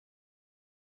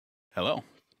Hello.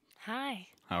 Hi,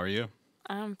 How are you?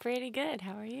 I'm pretty good.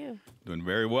 How are you? Doing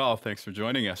very well. Thanks for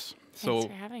joining us. Thanks So,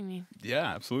 for having me.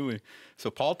 yeah, absolutely.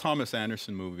 So, Paul Thomas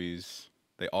Anderson movies,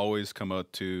 they always come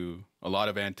out to a lot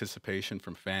of anticipation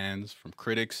from fans, from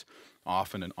critics,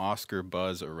 often an Oscar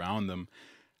buzz around them.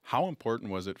 How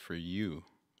important was it for you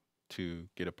to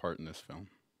get a part in this film?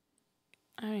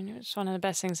 I mean, it's one of the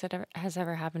best things that has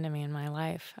ever happened to me in my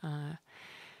life.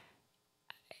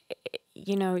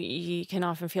 You can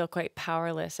often feel quite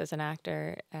powerless as an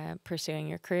actor pursuing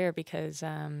your career because,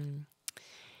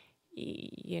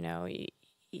 you're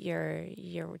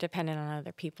dependent on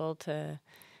other people to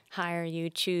hire you,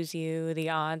 choose you. The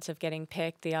odds of getting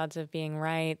picked, the odds of being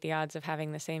right, the odds of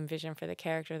having the same vision for the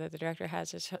character that the director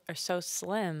has are so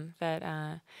slim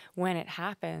that when it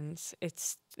happens,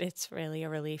 it's really a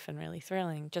relief and really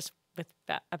thrilling. Just with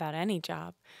about any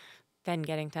job, then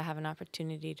getting to have an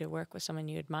opportunity to work with someone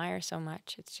you admire so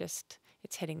much,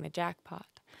 it's hitting the jackpot.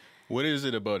 What is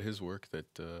it about his work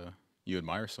that you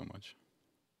admire so much?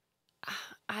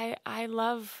 I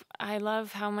love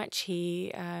how much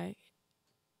he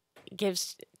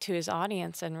gives to his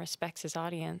audience and respects his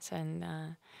audience,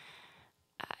 and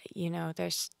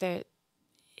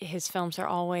his films are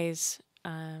always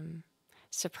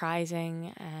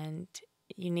surprising and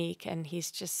unique, and he's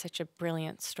just such a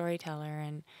brilliant storyteller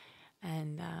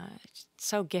and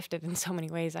so gifted in so many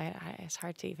ways. It's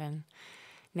hard to even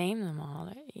name them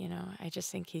all. I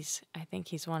just think he's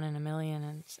one in a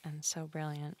million and so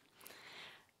brilliant.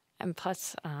 And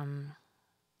plus,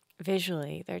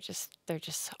 visually, they're just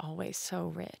always so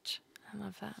rich. I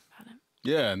love that about him.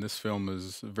 Yeah, and this film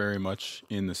is very much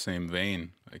in the same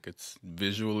vein. Like, it's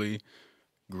visually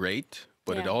great,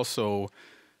 but it Yeah. also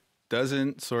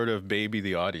doesn't sort of baby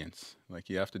the audience. Like,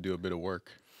 you have to do a bit of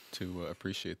work to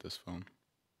appreciate this film.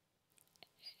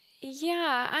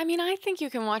 Yeah, I mean, I think you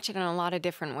can watch it in a lot of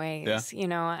different Yeah. ways,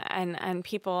 and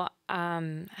people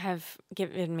have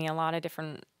given me a lot of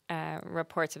different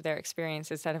reports of their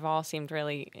experiences that have all seemed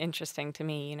really interesting to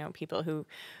me. People who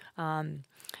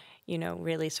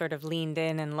really sort of leaned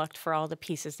in and looked for all the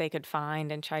pieces they could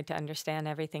find and tried to understand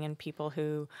everything, and people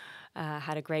who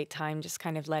had a great time just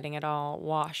kind of letting it all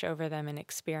wash over them and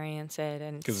experience it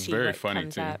and Because it's see very what funny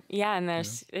comes too. up. Yeah, and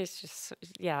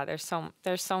Yeah.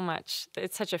 there's so much.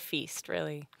 It's such a feast,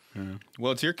 really. Yeah.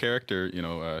 Well, it's your character,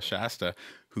 Shasta,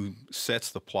 who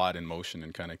sets the plot in motion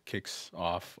and kind of kicks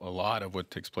off a lot of what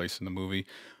takes place in the movie.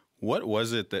 What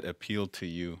was it that appealed to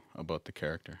you about the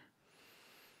character?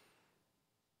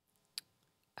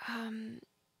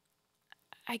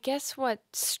 I guess what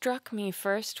struck me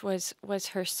first was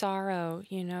her sorrow.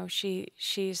 She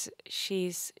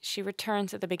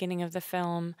returns at the beginning of the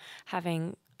film,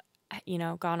 having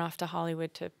gone off to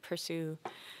Hollywood to pursue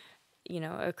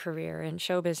a career in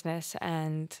show business,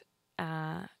 and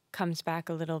comes back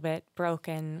a little bit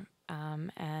broken,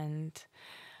 and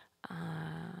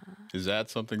Is that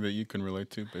something that you can relate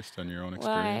to based on your own well,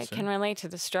 I experience can there? relate to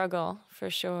the struggle for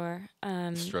sure.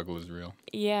 The struggle is real.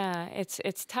 Yeah,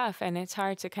 it's tough and it's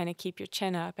hard to kind of keep your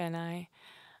chin up, and I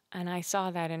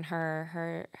saw that in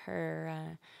her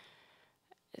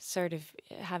sort of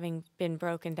having been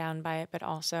broken down by it, but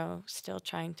also still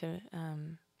trying to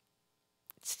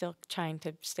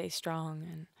stay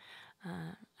strong,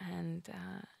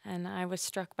 and I was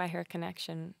struck by her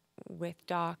connection with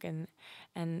Doc and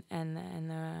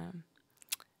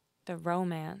the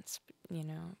romance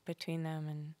between them,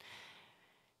 and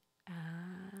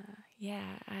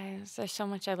yeah, there's so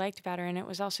much I liked about her, and it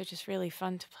was also just really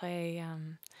fun to play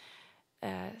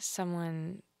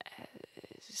someone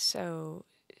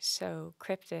so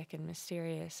cryptic and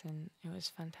mysterious, and it was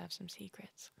fun to have some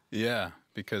secrets. Yeah,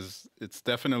 because it's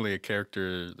definitely a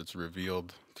character that's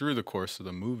revealed through the course of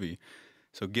the movie.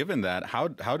 So, given that, how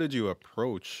did you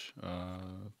approach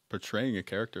portraying a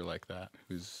character like that,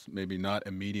 who's maybe not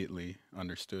immediately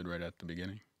understood right at the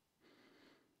beginning?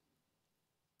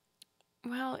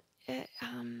 Well,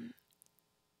 I'm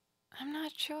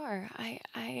not sure. I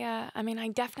mean,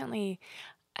 I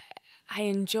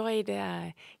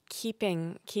enjoyed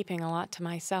keeping a lot to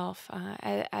myself.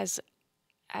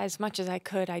 As much as I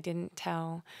could, I didn't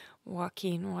tell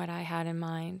Joaquin what I had in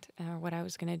mind or what I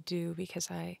was going to do, because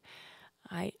I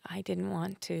didn't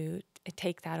want to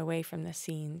take that away from the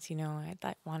scenes. I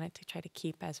wanted to try to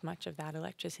keep as much of that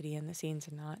electricity in the scenes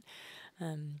and not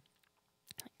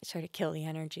sort of kill the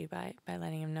energy by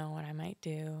letting him know what I might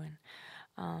do.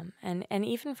 And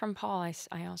even from Paul,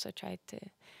 I also tried to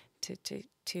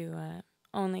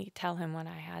only tell him what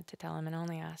I had to tell him, and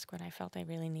only ask what I felt I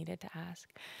really needed to ask,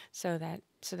 so that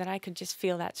I could just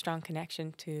feel that strong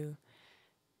connection to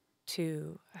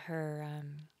her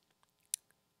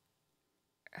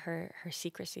her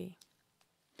secrecy.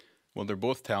 Well, they're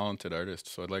both talented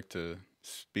artists, so I'd like to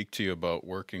speak to you about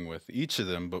working with each of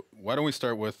them. But why don't we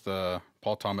start with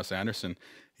Paul Thomas Anderson?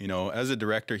 You know, as a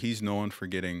director, he's known for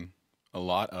getting a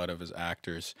lot out of his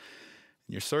actors.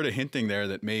 You're sort of hinting there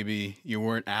that maybe you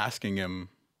weren't asking him,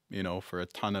 you know, for a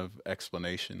ton of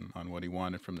explanation on what he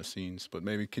wanted from the scenes. But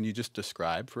maybe can you just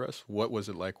describe for us what was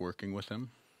it like working with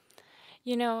him?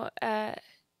 You know,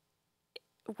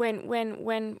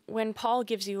 when Paul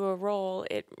gives you a role,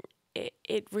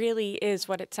 it really is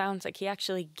what it sounds like. He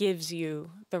actually gives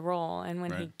you the role, and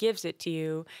when he gives it to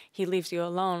you, he leaves you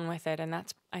alone with it. And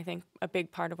that's, I think, a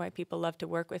big part of why people love to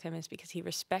work with him, is because he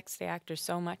respects the actors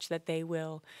so much that they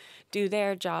will do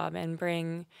their job and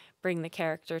bring the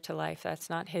character to life. That's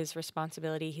not his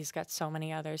responsibility. He's got so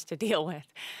many others to deal with,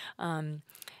 and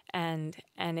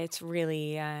it's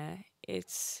really I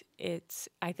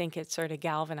think it's sort of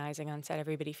galvanizing on set.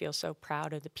 Everybody feels so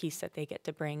proud of the piece that they get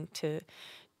to bring to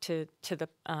the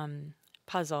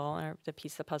puzzle, or the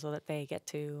piece of the puzzle that they get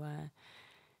to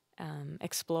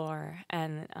explore.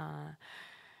 And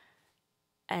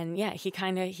yeah, he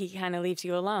kind of leaves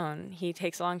you alone. He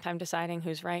takes a long time deciding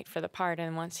who's right for the part,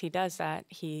 and once he does that,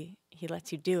 he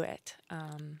lets you do it.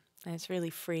 And it's really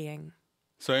freeing.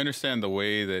 So I understand the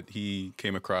way that he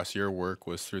came across your work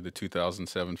was through the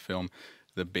 2007 film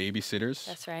The Babysitters.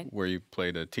 That's right. Where you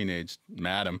played a teenage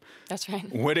madam. That's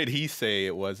right. What did he say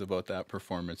it was about that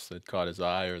performance that caught his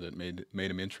eye, or that made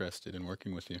him interested in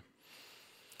working with you?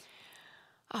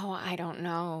 Oh, I don't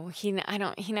know. He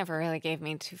never really gave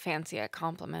me too fancy a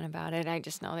compliment about it. I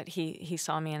just know that he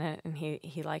saw me in it, and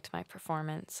he liked my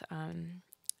performance.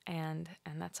 And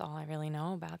that's all I really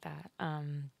know about that.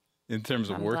 In terms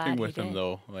of I'm working glad with he him, did.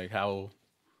 though, like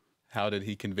how did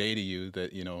he convey to you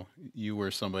that, you know, you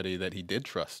were somebody that he did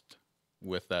trust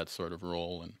with that sort of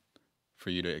role, and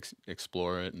for you to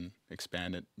explore it and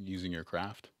expand it using your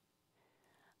craft?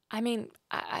 I mean,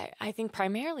 I think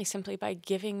primarily simply by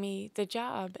giving me the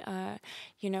job.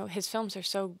 You know, his films are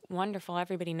so wonderful.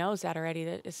 Everybody knows that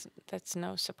already. That's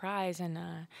no surprise.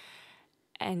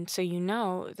 And so, you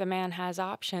know, the man has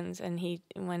options, and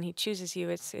when he chooses you,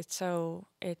 it's so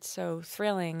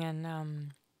thrilling,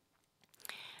 and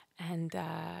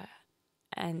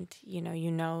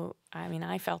you know. I mean,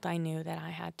 I felt I knew that I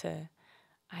had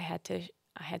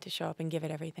to show up and give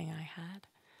it everything I had.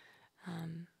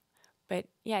 But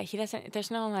yeah, he doesn't.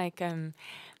 There's no like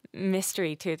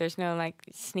mystery to it. There's no like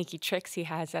sneaky tricks he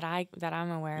has that I'm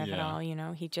aware of at all. You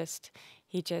know, he just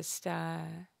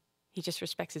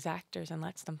respects his actors and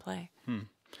lets them play. Well,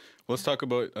 let's talk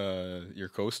about your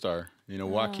co-star. You know,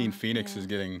 Joaquin Phoenix is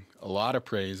getting a lot of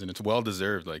praise, and it's well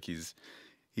deserved. Like he's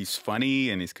funny,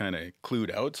 and he's kind of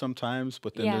clued out sometimes,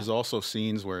 but then there's also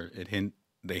scenes where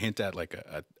they hint at like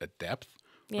a depth,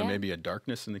 or maybe a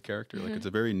darkness in the character. Like it's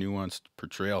a very nuanced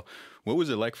portrayal. What was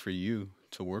it like for you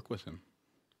to work with him?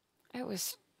 It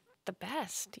was the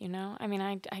best, you know. I mean,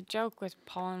 I joke with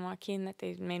Paul and Joaquin that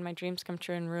they made my dreams come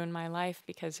true and ruined my life,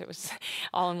 because it was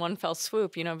all in one fell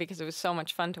swoop, you know, because it was so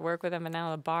much fun to work with them, and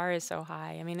now the bar is so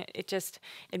high. I mean, it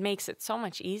makes it so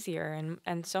much easier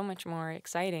and so much more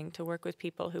exciting to work with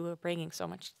people who are bringing so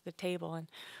much to the table. And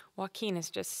Joaquin is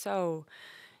just so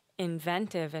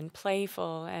inventive and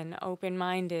playful and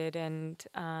open-minded and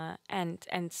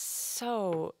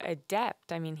so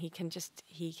adept. I mean, he can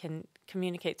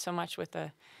communicate so much with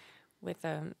a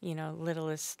you know,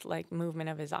 littlest like movement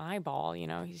of his eyeball. You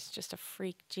know, he's just a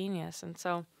freak genius. And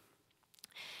so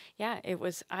yeah,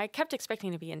 I kept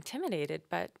expecting to be intimidated,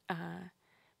 but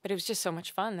it was just so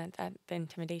much fun that the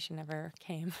intimidation never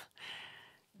came.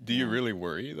 Do you really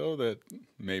worry though that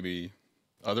maybe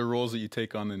other roles that you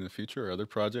take on in the future, or other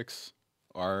projects,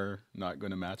 are not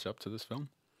going to match up to this film?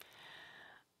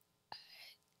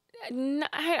 No,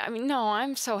 I mean, no.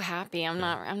 I'm so happy. I'm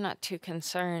not too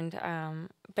concerned.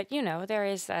 But you know, there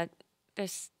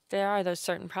are those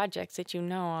certain projects that you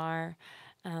know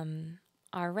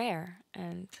are rare,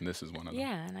 and this is one of them.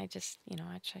 Yeah, and I just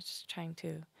trying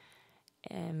to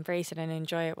embrace it and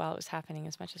enjoy it while it was happening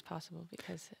as much as possible,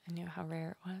 because I knew how rare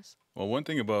it was. Well, one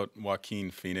thing about Joaquin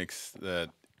Phoenix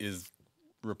that is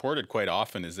reported quite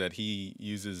often is that he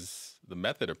uses the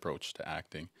method approach to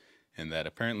acting, and that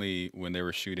apparently when they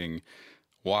were shooting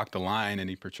Walk the Line and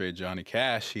he portrayed Johnny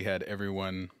Cash, he had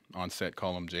everyone on set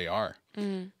call him JR.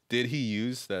 Did he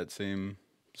use that same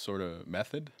sort of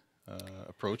method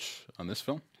approach on this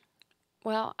film?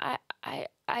 Well,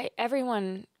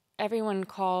 everyone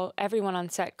on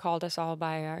set called us all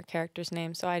by our character's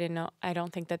name, so I didn't know. I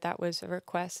don't think that was a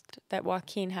request that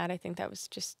Joaquin had. I think that was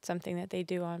just something that they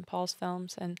do on Paul's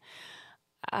films, and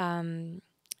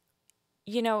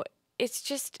you know,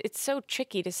 it's so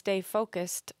tricky to stay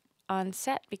focused on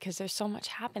set because there's so much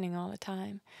happening all the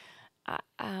time.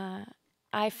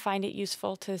 I find it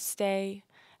useful to stay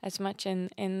as much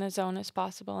in the zone as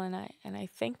possible, and I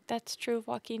think that's true of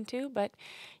Joaquin too. But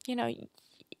you know,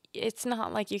 it's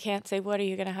not like you can't say, "What are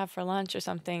you going to have for lunch?" or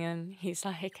something, and he's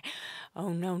like,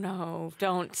 "Oh no,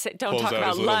 don't Pulls talk out about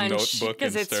his little lunch notebook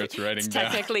because and it's starts writing down.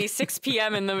 technically 6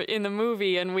 p.m. in the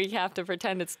movie, and we have to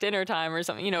pretend it's dinner time or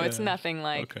something." You know, it's Yeah. nothing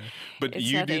like. Okay. But it's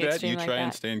you do nothing that? extreme You like try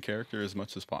and that. stay in character as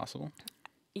much as possible?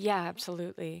 Yeah,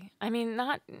 absolutely. I mean,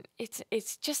 not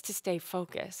it's just to stay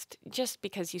focused, just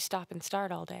because you stop and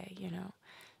start all day, you know.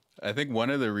 I think one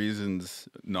of the reasons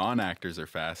non-actors are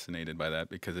fascinated by that,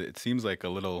 because it seems like a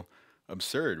little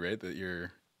absurd, right? That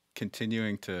you're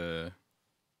continuing to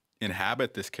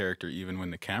inhabit this character even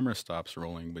when the camera stops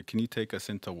rolling. But can you take us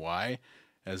into why,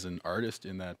 as an artist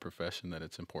in that profession, that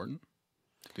it's important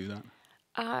to do that?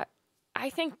 I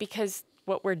think because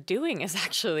what we're doing is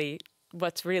actually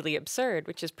what's really absurd,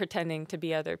 which is pretending to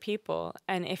be other people.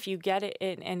 And if you get it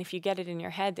in your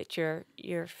head that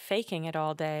you're faking it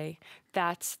all day,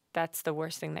 that's the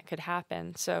worst thing that could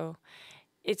happen. So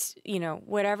it's, you know,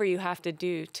 whatever you have to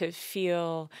do to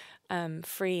feel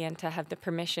free and to have the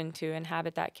permission to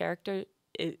inhabit that character,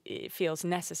 it feels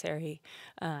necessary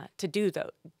to do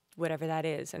whatever that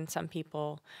is. And some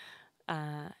people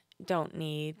don't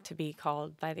need to be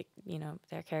called by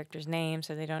their character's name,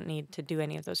 so they don't need to do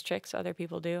any of those tricks other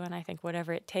people do. And I think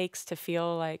whatever it takes to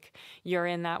feel like you're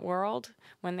in that world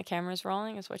when the camera's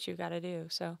rolling is what you've got to do.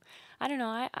 So I don't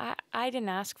know. I didn't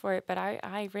ask for it, but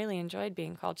I really enjoyed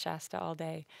being called Shasta all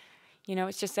day. You know,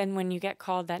 it's just then when you get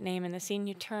called that name in the scene,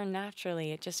 you turn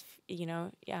naturally. It just,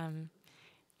 my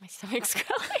stomach's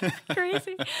going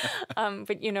crazy.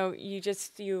 But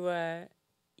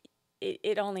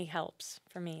it only helps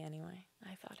for me anyway.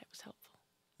 I thought it was helpful.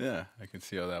 Yeah, I can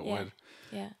see how that would.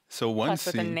 Yeah. So Plus,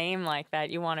 with a name like that,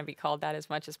 you want to be called that as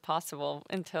much as possible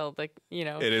until the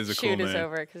it is a shoot cool is name.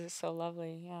 over, because it's so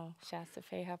lovely. Yeah, Shasta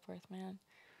Faye Hepworth, man.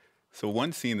 So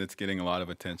one scene that's getting a lot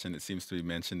of attention, it seems to be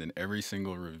mentioned in every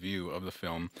single review of the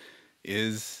film,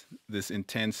 is this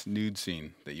intense nude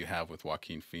scene that you have with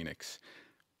Joaquin Phoenix.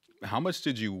 How much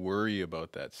did you worry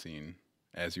about that scene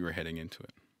as you were heading into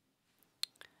it?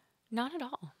 Not at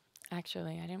all,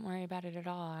 actually. I didn't worry about it at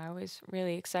all. I was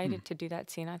really excited to do that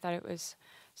scene. I thought it was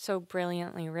so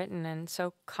brilliantly written and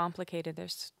so complicated. There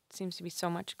seems to be so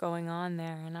much going on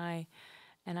there, and I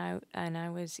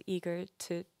was eager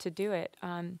to do it.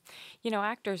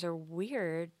 Actors are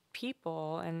weird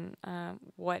people, and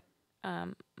what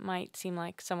might seem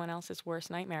like someone else's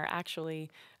worst nightmare, actually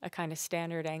a kind of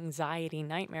standard anxiety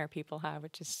nightmare people have,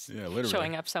 which is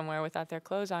showing up somewhere without their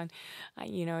clothes on.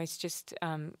 It's just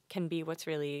can be what's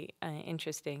really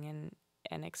interesting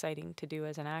and exciting to do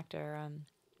as an actor.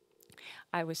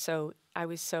 I was so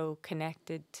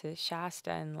connected to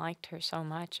Shasta and liked her so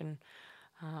much, and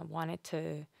wanted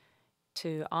to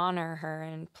honor her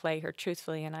and play her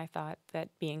truthfully, and I thought that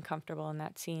being comfortable in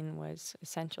that scene was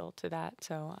essential to that.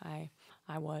 So I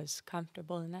was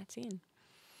comfortable in that scene.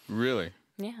 Really?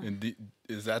 Yeah. And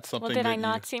is that something? Well, did I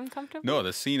not seem comfortable? No,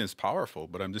 the scene is powerful,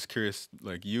 but I'm just curious,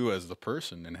 like you as the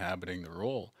person inhabiting the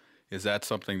role, is that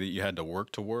something that you had to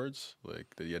work towards,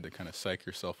 like that you had to kind of psych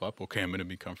yourself up? Okay, I'm going to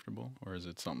be comfortable, or is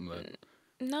it something that?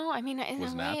 No, I mean, in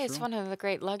a way, it's one of the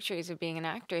great luxuries of being an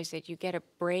actor is that you get a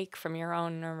break from your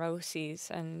own neuroses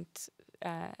and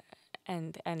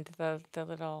the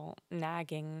little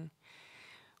nagging,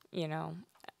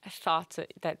 thoughts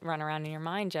that run around in your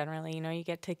mind generally. You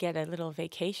get to get a little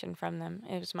vacation from them.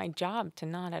 It was my job to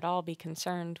not at all be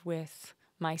concerned with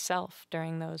myself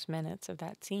during those minutes of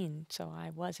that scene. So I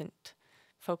wasn't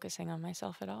focusing on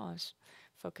myself at all. I was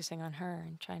focusing on her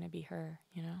and trying to be her,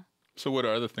 So what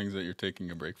are the things that you're taking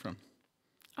a break from?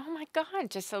 Oh my God,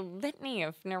 just a litany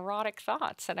of neurotic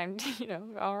thoughts that I'm,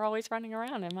 are always running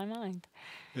around in my mind.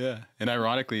 Yeah. And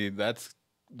ironically, that's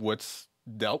what's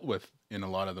dealt with in a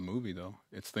lot of the movie, though.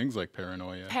 It's things like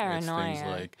paranoia. It's things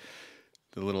like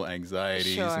the little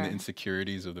anxieties and the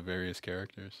insecurities of the various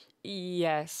characters.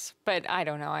 Yes, but I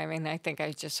don't know. I mean, I think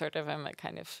I just sort of am a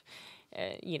kind of,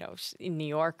 New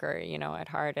Yorker, at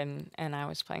heart, and I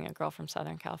was playing a girl from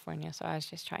Southern California, so I was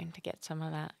just trying to get some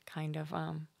of that kind of,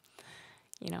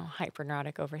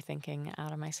 hyperneurotic overthinking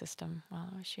out of my system while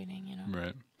I was shooting,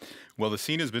 Right. Well, the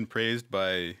scene has been praised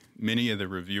by many of the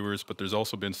reviewers, but there's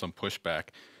also been some pushback.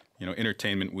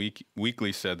 Entertainment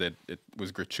Weekly said that it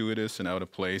was gratuitous and out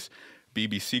of place.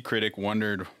 BBC critic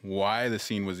wondered why the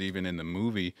scene was even in the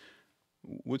movie.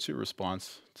 What's your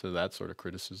response to that sort of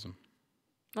criticism?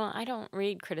 Well, I don't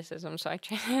read criticism, so I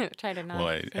try to not Well,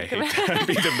 I think hate about to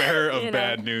be the bearer of you know.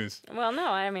 bad news. Well, no,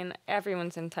 I mean,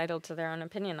 everyone's entitled to their own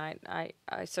opinion. I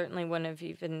certainly wouldn't have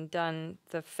even done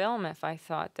the film if I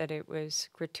thought that it was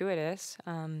gratuitous.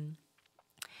 But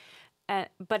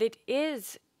it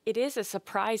is a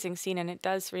surprising scene, and it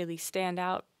does really stand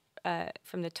out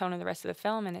from the tone of the rest of the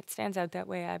film, and it stands out that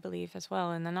way, I believe, as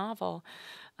well in the novel.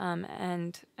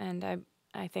 And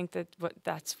I think that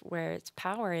that's where its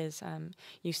power is.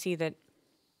 You see that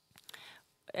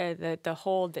the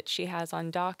hold that she has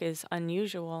on Doc is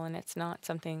unusual, and it's not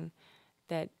something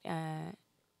that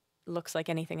looks like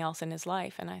anything else in his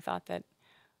life. And I thought that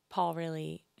Paul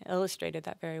really illustrated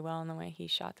that very well in the way he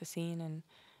shot the scene and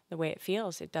the way it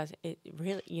feels. It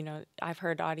really, I've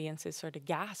heard audiences sort of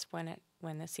gasp when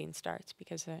the scene starts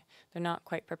because they're not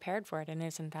quite prepared for it. And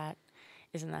isn't that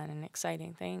an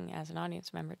exciting thing as an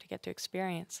audience member to get to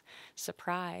experience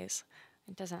surprise?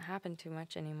 It doesn't happen too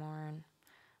much anymore, and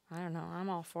I don't know. I'm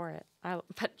all for it. But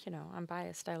I'm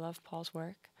biased. I love Paul's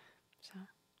work. So.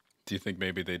 Do you think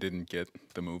maybe they didn't get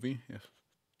the movie if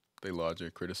they lodge a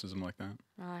criticism like that?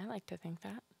 Well, I like to think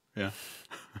that. Yeah.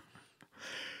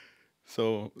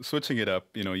 So switching it up,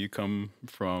 you come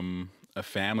from a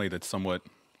family that's somewhat,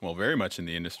 well, very much in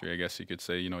the industry, I guess you could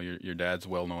say. Your dad's a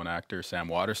well-known actor, Sam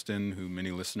Waterston, who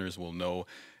many listeners will know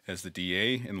as the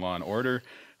DA in Law and Order.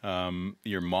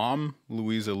 Your mom,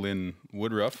 Louisa Lynn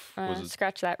Woodruff,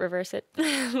 scratch that, reverse it.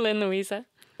 Lynn Louisa.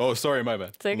 Oh, sorry, my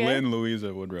bad. It's okay. Lynn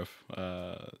Louisa Woodruff,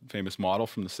 famous model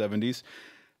from the 70s.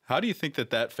 How do you think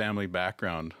that family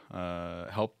background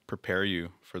helped prepare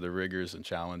you for the rigors and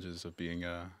challenges of being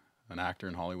an actor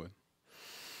in Hollywood?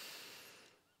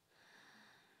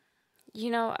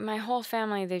 My whole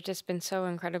family, they've just been so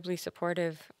incredibly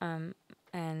supportive, and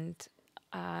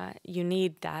you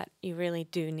need that. You really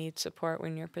do need support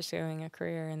when you're pursuing a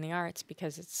career in the arts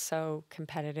because it's so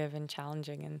competitive and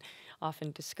challenging and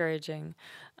often discouraging.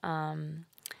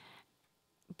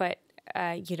 But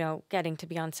getting to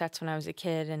be on sets when I was a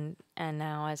kid and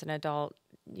now as an adult,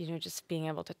 just being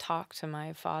able to talk to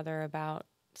my father about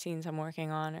scenes I'm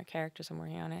working on or characters I'm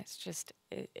working on, it's just,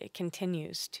 it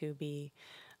continues to be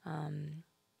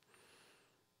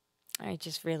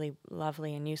just really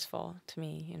lovely and useful to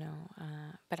me,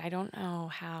 but I don't know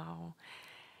how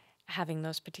having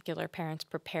those particular parents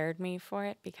prepared me for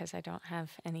it because I don't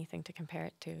have anything to compare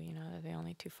it to. They're the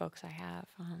only two folks I have,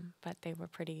 but they were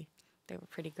pretty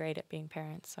great at being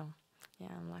parents. So, yeah,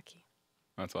 I'm lucky.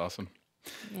 That's awesome.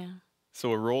 Yeah.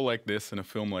 So a role like this in a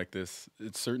film like this,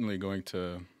 it's certainly going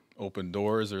to open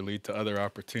doors or lead to other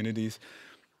opportunities.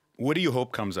 What do you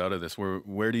hope comes out of this?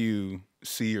 Where do you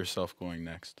see yourself going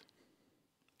next?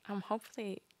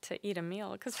 Hopefully to eat a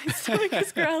meal because my stomach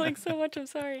is growling so much. I'm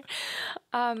sorry.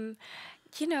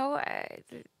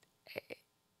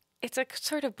 It's a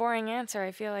sort of boring answer.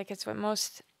 I feel like it's what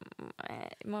most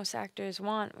actors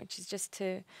want, which is just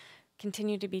to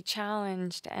continue to be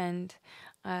challenged and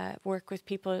work with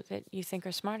people that you think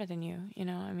are smarter than you.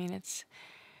 I mean,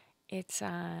 it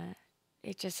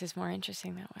just is more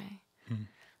interesting that way.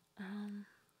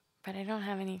 But I don't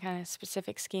have any kind of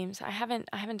specific schemes. I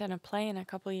haven't done a play in a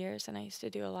couple of years, and I used to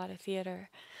do a lot of theater,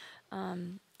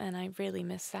 and I really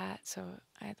miss that. So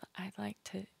I'd like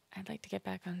to get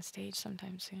back on stage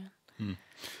sometime soon.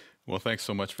 Well, thanks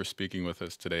so much for speaking with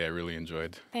us today. I really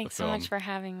enjoyed the film. Thanks so much for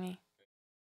having me.